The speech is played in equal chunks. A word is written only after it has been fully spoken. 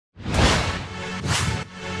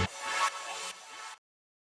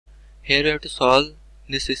Here we have to solve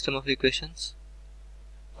this system of equations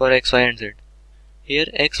for x, y and z. Here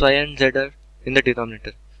x, y and z are in the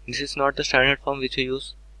denominator. This is not the standard form which we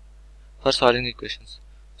use for solving equations.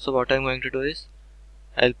 So what I am going to do is,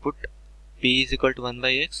 I will put p is equal to 1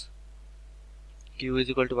 by x, q is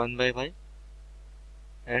equal to 1 by y,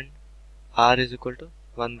 and r is equal to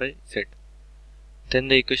 1 by z. Then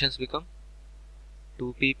the equations become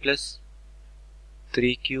 2p plus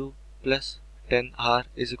 3q plus 10r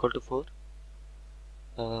is equal to 4,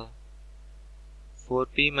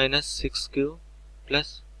 4p minus 6q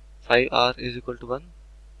plus 5r is equal to 1,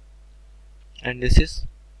 and this is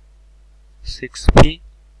 6p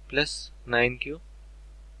plus 9q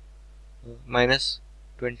minus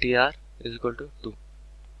 20r is equal to 2.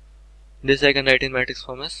 This I can write in matrix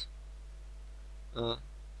form as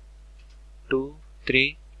 2,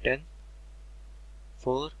 3, 10,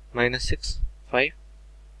 4, minus 6, 5,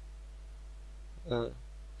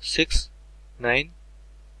 6, 9,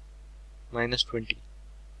 minus 20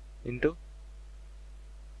 into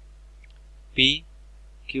P,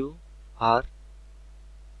 Q, R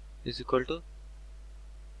is equal to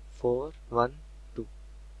 4, 1, 2.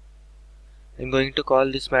 I am going to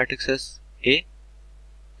call this matrix as A,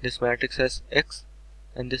 this matrix as X,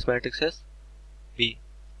 and this matrix as B.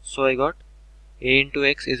 So I got A into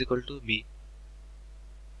X is equal to B.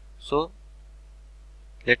 So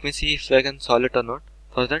let me see if I can solve it or not.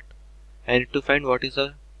 For that, I need to find what is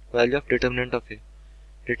the value of determinant of A.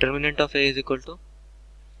 Determinant of A is equal to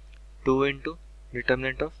 2 into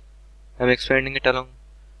determinant of, I am expanding it along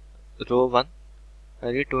row 1,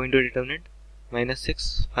 I get 2 into determinant, minus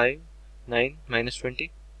 6, 5, 9, minus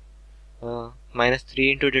 20, minus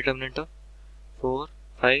 3 into determinant of 4,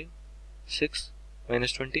 5, 6,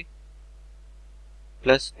 minus 20,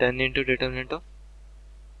 plus 10 into determinant of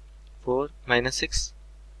 4, minus 6,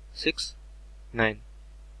 6, 9.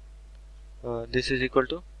 This is equal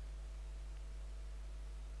to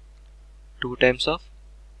 2 times of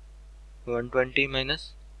 120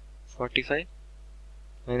 minus 45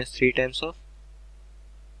 minus 3 times of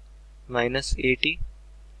minus 80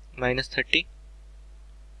 minus 30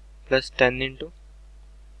 plus 10 into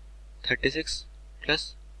 36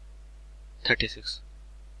 plus 36.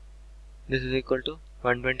 This is equal to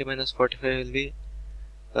 120 minus 45 will be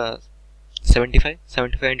 75.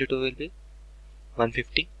 75 into 2 will be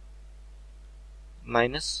 150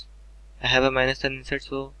 minus, I have a minus sign inside,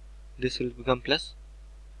 so this will become plus.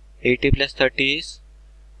 80 plus 30 is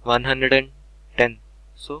 110,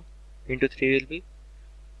 so into 3 will be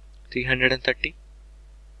 330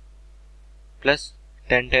 plus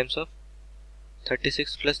 10 times of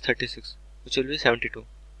 36 plus 36, which will be 72.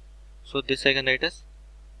 So this I can write as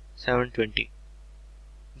 720.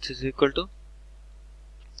 This is equal to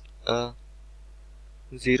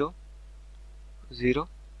 0, 0,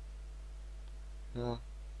 2.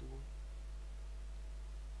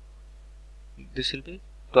 This will be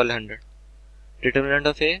 1200. Determinant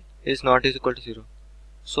of A is not is equal to 0.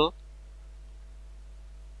 So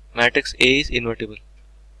matrix A is invertible.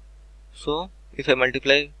 So if I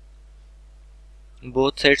multiply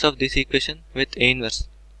both sides of this equation with A inverse,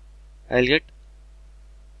 I will get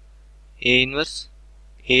A inverse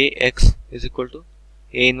AX is equal to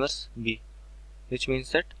A inverse B, which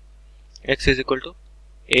means that X is equal to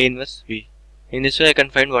A inverse B. In this way I can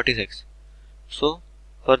find what is X. So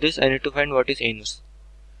for this I need to find what is A inverse.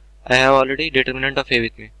 I have already determinant of A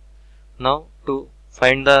with me. Now to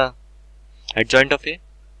find the adjoint of A,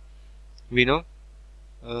 we know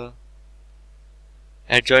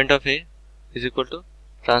adjoint of A is equal to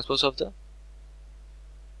transpose of the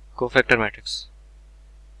cofactor matrix.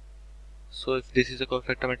 So if this is the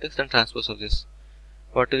cofactor matrix, then transpose of this.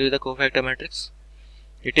 What will be the cofactor matrix?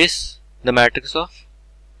 It is the matrix of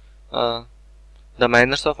the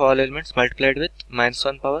minors of all elements multiplied with minus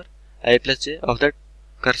 1 power I plus j of that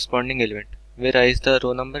corresponding element, where I is the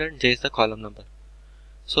row number and j is the column number.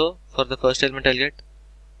 So for the first element I will get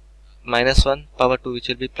minus 1 power 2, which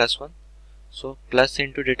will be plus 1. So plus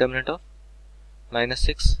into determinant of minus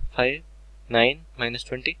 6, 5, 9, minus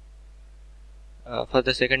 20. For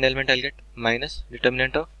the second element I will get minus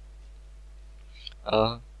determinant of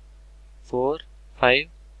 4, 5,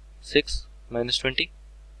 6, minus 20.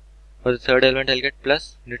 For the third element I will get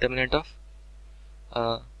plus determinant of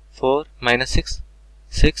 4, minus 6,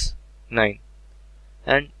 6, 9.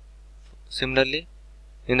 And similarly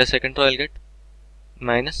in the second row I will get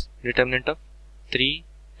minus determinant of 3,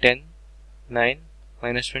 10, 9,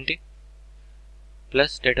 minus 20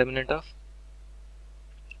 plus determinant of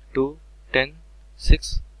 2, 10,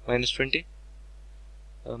 6, minus 20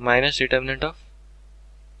 minus determinant of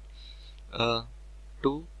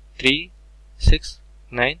 2, 3, 6,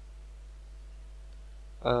 9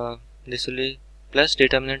 this will be plus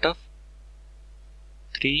determinant of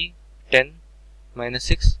 3, 10, minus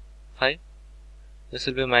 6, 5. This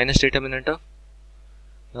will be minus determinant of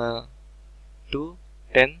 2,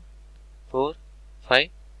 10, 4, 5,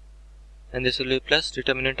 and this will be plus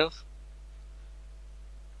determinant of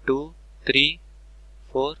 2, 3,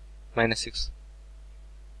 4, minus 6.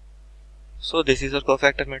 So this is our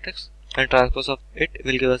cofactor matrix, and transpose of it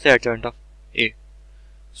will give us the adjoint of A.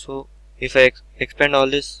 So if I expand all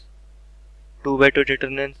this 2 by 2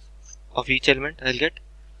 determinants of each element, I will get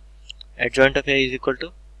adjoint of A is equal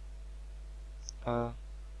to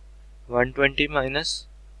 120 minus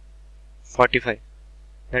 45,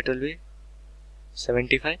 that will be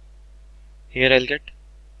 75. Here I will get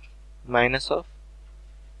minus of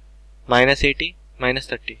minus 80 minus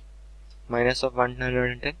 30, minus of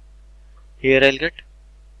 110. Here I will get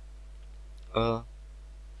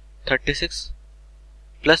 36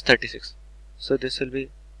 plus 36, so this will be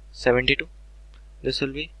 72. This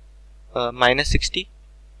will be minus 60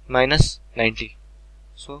 minus 90,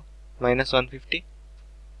 so minus 150.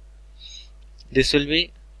 This will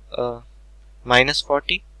be minus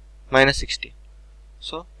 40 minus 60,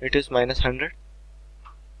 so it is minus 100.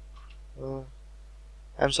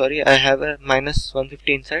 I'm sorry, I have a minus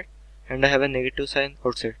 150 inside and I have a negative sign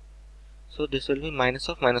outside, so this will be minus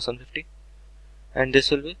of minus 150, and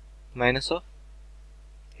this will be minus of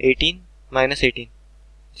 18 minus 18,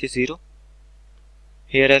 which is 0.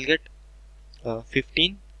 Here I'll get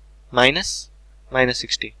 15 minus minus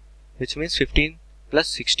 60, which means 15 plus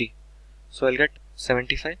 60, so I'll get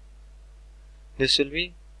 75. This will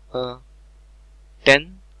be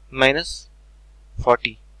 10 minus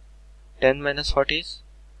 40. 10 minus 40 is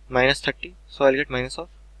minus 30, so I'll get minus of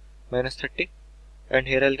minus 30, and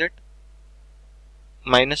here I'll get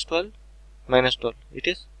minus 12 minus 12, it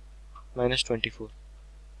is minus 24.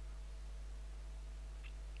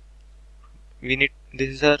 This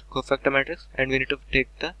is our cofactor matrix, and we need to take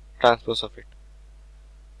the transpose of it.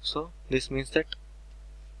 So this means that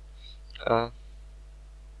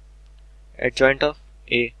adjoint of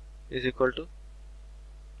A is equal to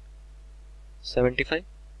 75,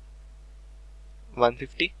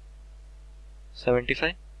 150,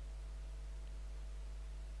 75,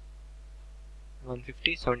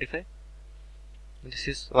 150, 75. This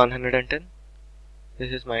is 110.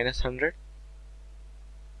 This is minus 100.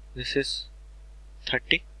 This is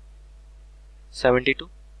 30, 72,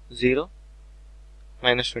 0,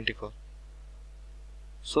 minus 24.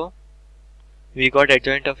 So we got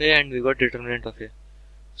adjoint of A and we got determinant of A.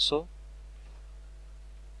 So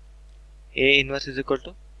A inverse is equal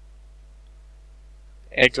to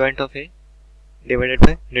adjoint of A divided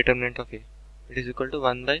by determinant of A. It is equal to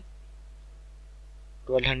 1 by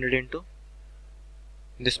 1200 into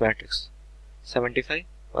this matrix: 75,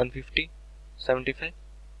 150, 75,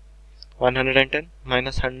 110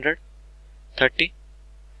 minus 100, 30,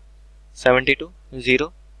 72,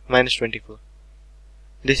 0, minus 24.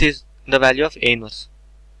 This is the value of A inverse.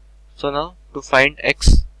 So now to find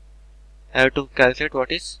X, I have to calculate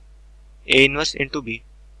what is A inverse into B.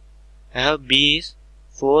 I have B is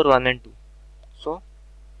 4, 1 and 2. So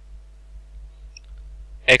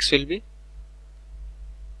X will be,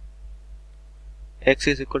 X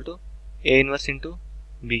is equal to A inverse into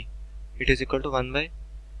B. It is equal to 1 by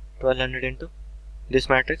 1200 into this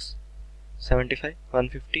matrix: 75,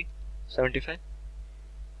 150, 75,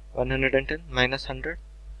 110 minus 100,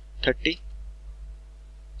 30,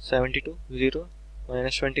 72, 0,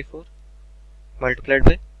 minus 24, multiplied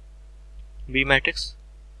by B matrix,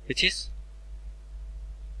 which is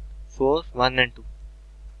 4, 1 and 2.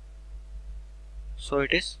 So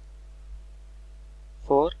it is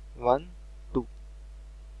 4, 1, 2.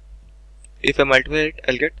 If I multiply it,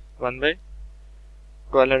 I'll get 1 by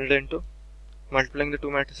 1200 into, multiplying the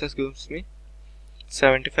two matrices gives me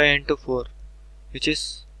 75 into 4, which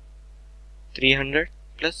is 300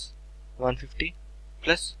 plus 150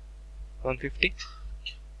 plus 150.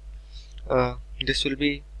 This will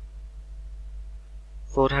be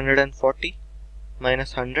 440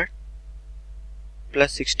 minus 100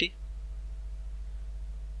 plus 60.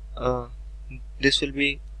 This will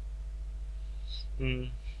be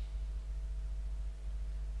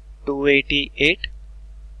 288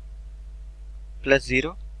 plus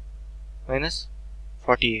 0 minus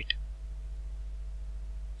 48.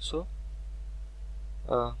 So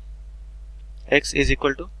X is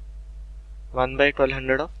equal to 1 by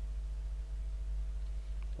 1200 of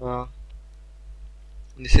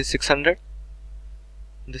this is 600,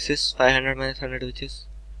 this is 500 minus 100, which is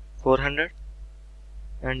 400,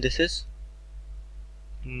 and this is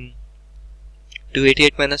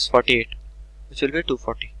 288 minus 48, which will be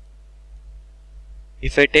 240.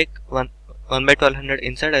 If I take 1 by 1200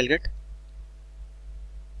 inside, I'll get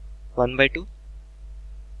 1 by 2,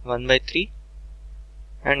 1 by 3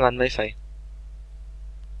 and 1 by 5.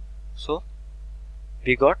 So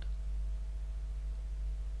we got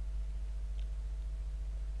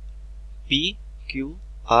P, Q,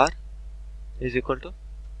 R is equal to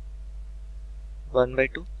 1 by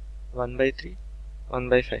 2, 1 by 3, 1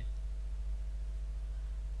 by 5.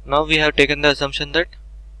 Now we have taken the assumption that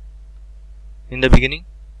in the beginning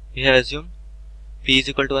we have assumed P is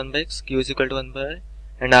equal to 1 by X, Q is equal to 1 by Y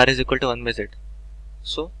and R is equal to 1 by Z.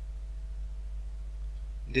 So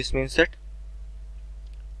this means that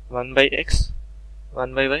 1 by X,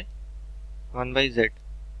 1 by Y, 1 by Z,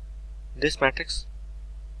 this matrix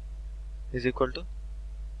is equal to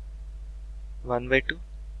 1 by 2,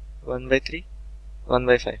 1 by 3, 1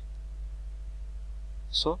 by 5.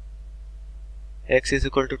 So X is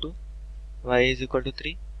equal to 2, Y is equal to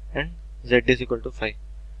 3 and Z is equal to 5.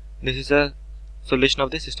 This is a solution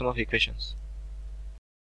of the system of equations.